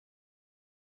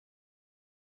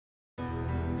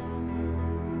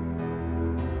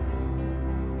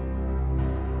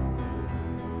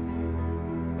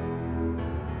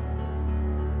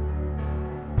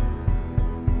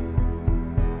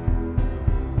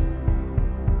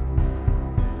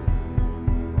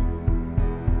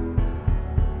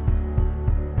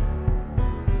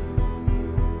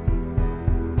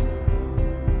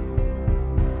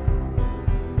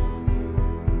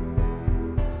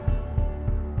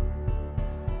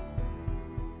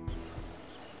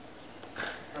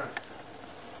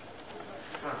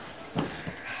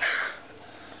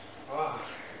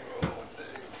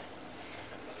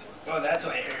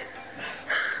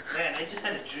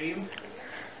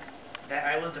that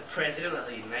I was the president of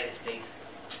the United States.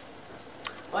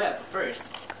 Oh yeah, but first,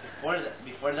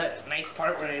 before that nice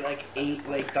part where I like ate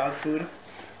like dog food,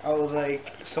 I was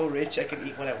like so rich I could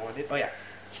eat what I wanted. Oh yeah,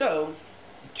 so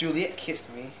Juliet kissed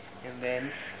me, and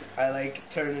then I like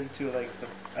turned into like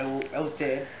I was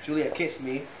dead. Juliet kissed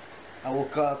me. I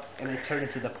woke up and I turned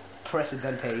into the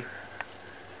Presidente.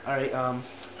 All right,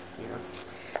 you know,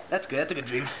 that's good. That's a good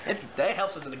dream. That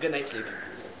helps us in a good night's sleep.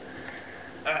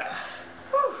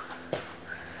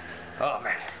 Oh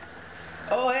man.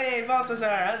 Oh hey, Balthazar,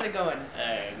 how's it going?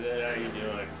 Hey, good. How are you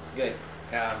doing? Good.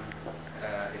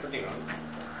 Is something wrong?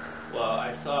 Well,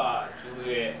 I saw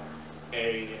Juliet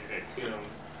buried in her tomb,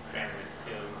 grandma's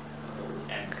tomb,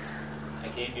 and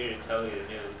I came here to tell you the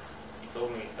news. You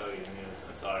told me to tell you the news.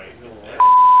 I'm sorry.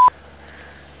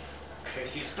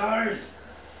 Crazy stars!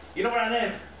 You know where I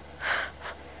live?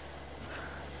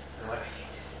 You know what? I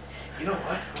hate this. You know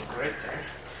what? I'm right there.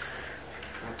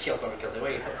 I'm gonna kill whoever killed her.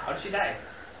 Wait, how did she die?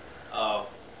 Oh,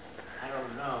 I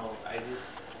don't know. I just...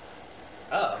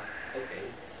 Oh, okay.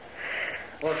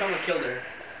 Well, someone killed her.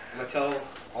 I'm gonna tell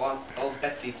all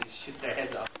Betsy to shoot their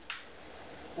heads off.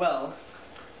 Well,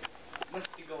 let's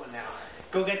get going now.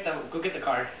 Go get the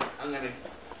car. I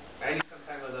need some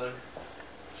time alone.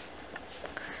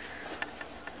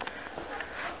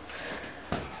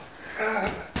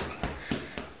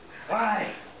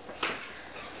 Why?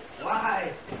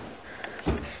 Why?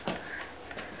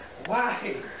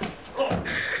 Why? Oh.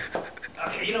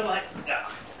 Okay, you know what?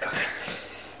 No. Okay.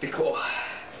 Be cool.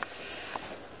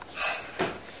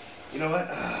 You know what?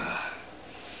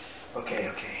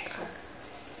 Okay.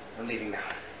 I'm leaving now.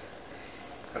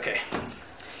 Okay.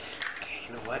 Okay,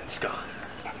 you know what? Let's go.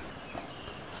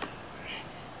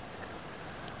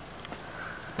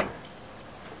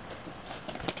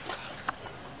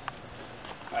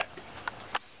 Alright.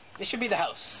 This should be the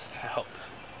house, I hope.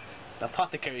 The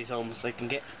apothecary's home so I can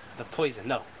get the poison.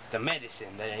 No, the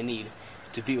medicine that I need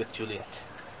to be with Juliet.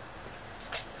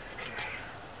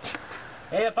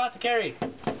 Hey, apothecary!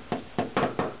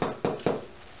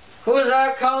 Who's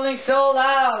that calling so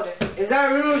loud? Is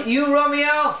that you,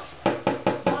 Romeo?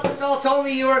 Balthazar told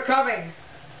me you were coming.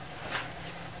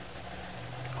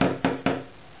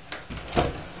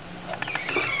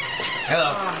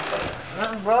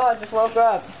 Hello. Bro, I just woke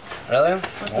up. Really?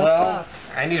 Well,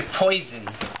 I need poison.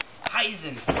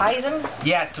 Poison. Poison?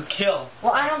 Yeah, to kill.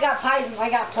 Well, I don't got poison. I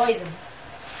got poison.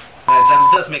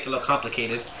 That does make it a little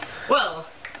complicated. Well,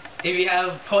 if you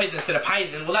have poison instead of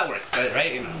poison, well, that works,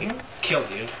 right? It kills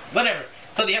you. Whatever.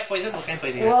 So do you have poison? What kind of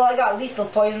poison? Well, I got lethal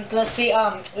poison. Let's see.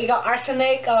 We got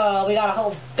arsenic. We got a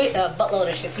whole buttload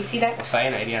of shit. You see that?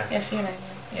 Cyanide, yeah. Yeah, cyanide.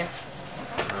 Yeah.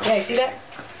 Yeah, you see that?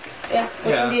 Yeah.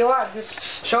 Which one do you want? Just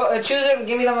choose it and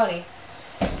give me the money.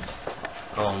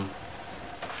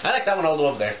 I like that one all the way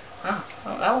over there. Oh,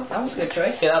 that was a good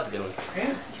choice. Yeah, that was a good one.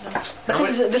 Yeah.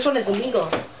 But this one is illegal.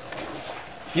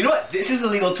 You know what? This is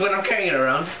illegal too, and I'm carrying it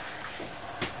around.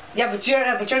 Yeah, but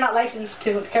you're not licensed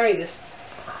to carry this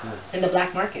in the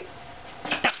black market.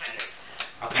 Doesn't matter.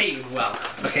 I'll pay you well.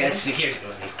 Okay, let's see. Here's the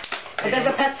money. But there's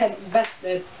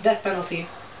a death penalty.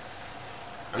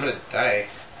 I'm gonna die.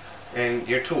 And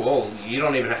you're too old. You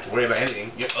don't even have to worry about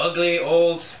anything. You're ugly,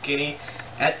 old, skinny.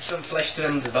 Add some flesh to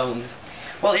them bones.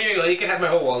 Well, here you go. You can have my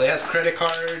whole wallet. It has credit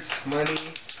cards,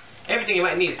 money, everything you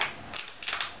might need.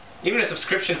 Even a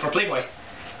subscription for Playboy.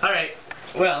 Alright,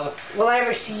 well... Will I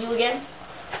ever see you again?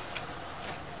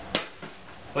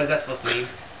 What is that supposed to mean?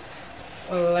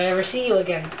 Will I ever see you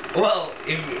again? Well,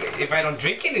 if I don't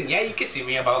drink it, then yeah, you can see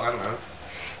me about, I don't know.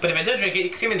 But if I do drink it, you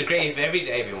can see me in the grave every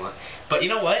day if you want. But you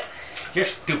know what? You're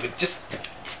stupid. Just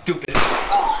stupid.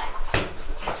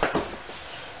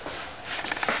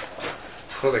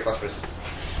 What are they cost for this?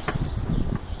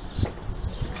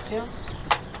 Just the two?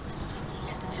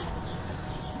 Yes, the two.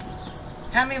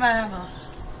 Hand me my ammo.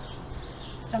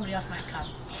 Somebody else might come.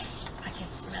 I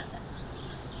can smell them.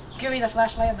 Give me the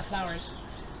flashlight and the flowers.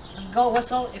 And go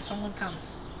whistle if someone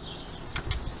comes.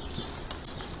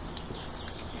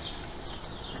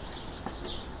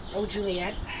 Oh,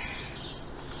 Juliet.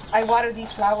 I water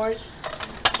these flowers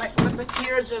like with the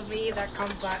tears of me that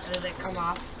come back and they come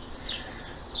off.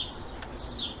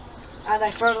 And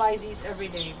I fertilize these every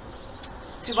day.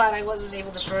 Too bad I wasn't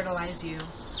able to fertilize you.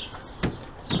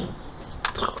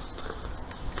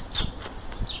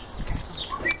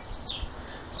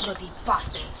 Bloody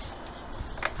bastards.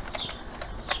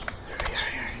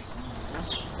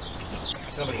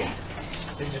 Somebody here.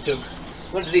 This is the tomb.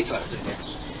 What are these flowers doing here?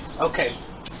 Okay.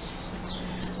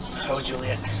 Oh,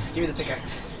 Juliet. Give me the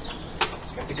pickaxe.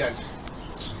 Got the gun.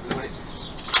 Load it.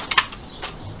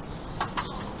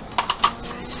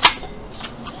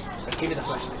 Let's give me the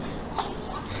flashlight.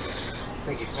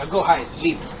 Thank you. Now go hide.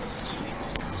 Leave.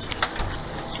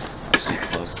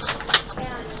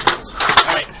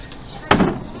 Alright.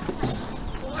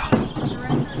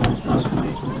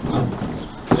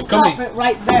 Stop it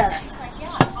right there.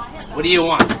 What do you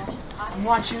want? I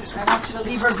want you to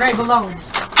leave her grave alone.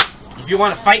 If you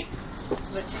want to fight,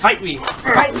 fight me.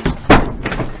 Fight me.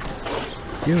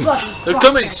 They're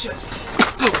coming.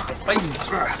 Fight me.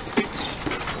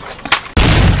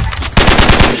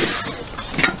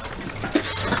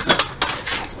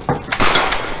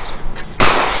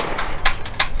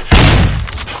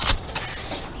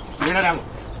 You're not out.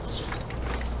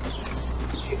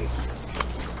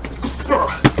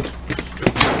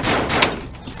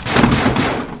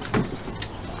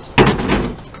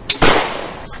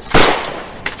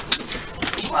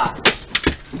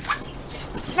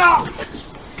 No!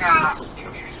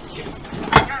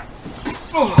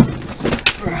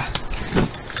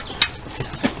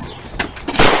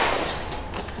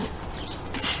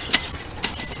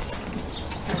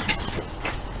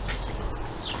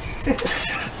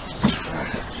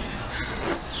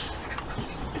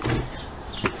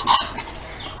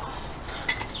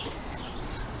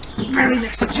 Very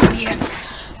next to Juliet.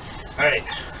 Alright.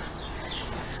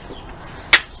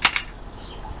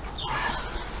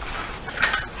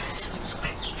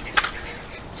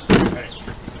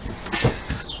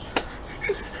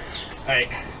 Alright.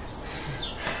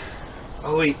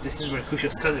 Oh wait, this is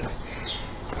Mercutio's cousin.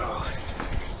 Oh.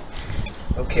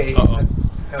 Okay. Uh-oh.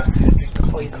 I was trying to drink the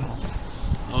poison.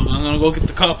 I'm gonna go get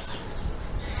the cups.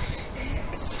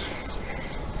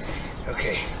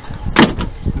 Okay.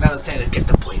 Now it's time to get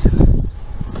the poison.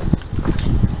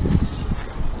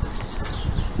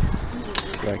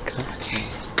 Okay.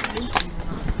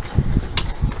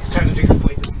 It's time to drink the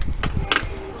poison.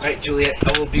 Alright, Juliet,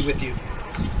 I will be with you.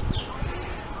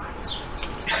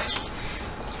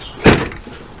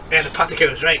 Man, the apothecary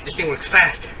was right. This thing works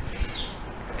fast.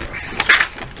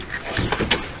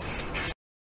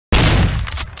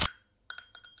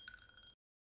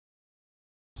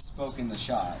 Spoken the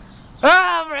shot. Oh,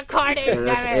 I'm recording. Yeah,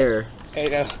 that's air. I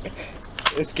know.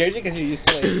 It scared you because you're used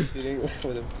to like shooting with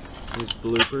him. These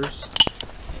bloopers.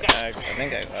 I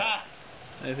think that's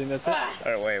it.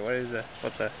 Or wait, what is that?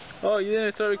 What's that? Oh, you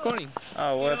didn't start recording.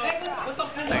 Oh, what? What's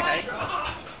up,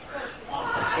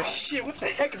 oh shit, what the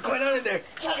heck is going on in there?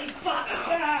 Alright,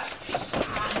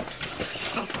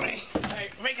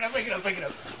 break it up.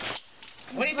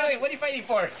 What are you doing? What are you fighting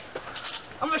for?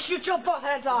 I'm gonna shoot your both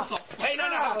heads off. Hey,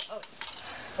 no.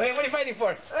 Wait, what are you fighting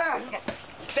for?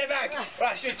 Stay back, or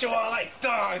I'll shoot you all like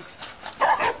dogs.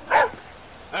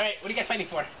 Alright, what are you guys fighting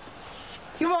for?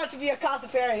 You want to be a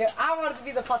apothecary. I want to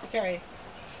be the apothecary.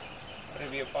 I'm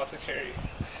gonna be apothecary.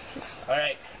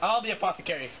 Alright, I'll be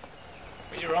apothecary.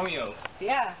 But you're Romeo.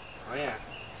 Yeah. Oh yeah.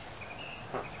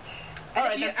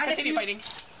 Alright, then continue fighting.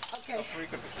 Okay. Where you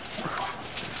could be.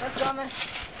 Let's go, man.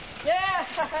 Yeah.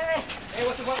 Hey,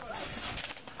 what's the water?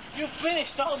 You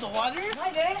finished all the water?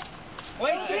 I did.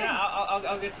 Wait,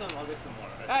 I'll get some. I'll get some more.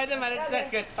 Alright, doesn't matter. That's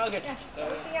good. All good. Yeah.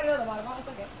 Everything I know about it. It's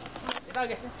okay. It's all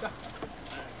good. Let's go.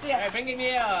 See ya. Alright, bring me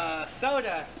a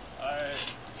soda. Alright.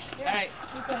 Yeah. Alright.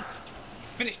 Okay.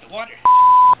 Finish the water.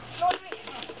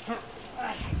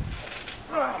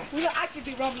 You don't actually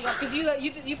be Romeo because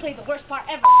you played the worst part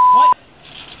ever. What?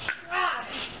 Ah.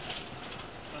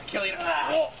 I'll kill you. There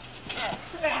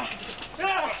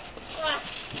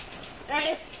it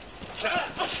is.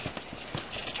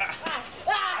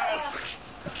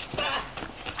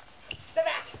 Step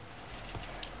back.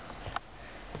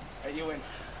 Alright, you win.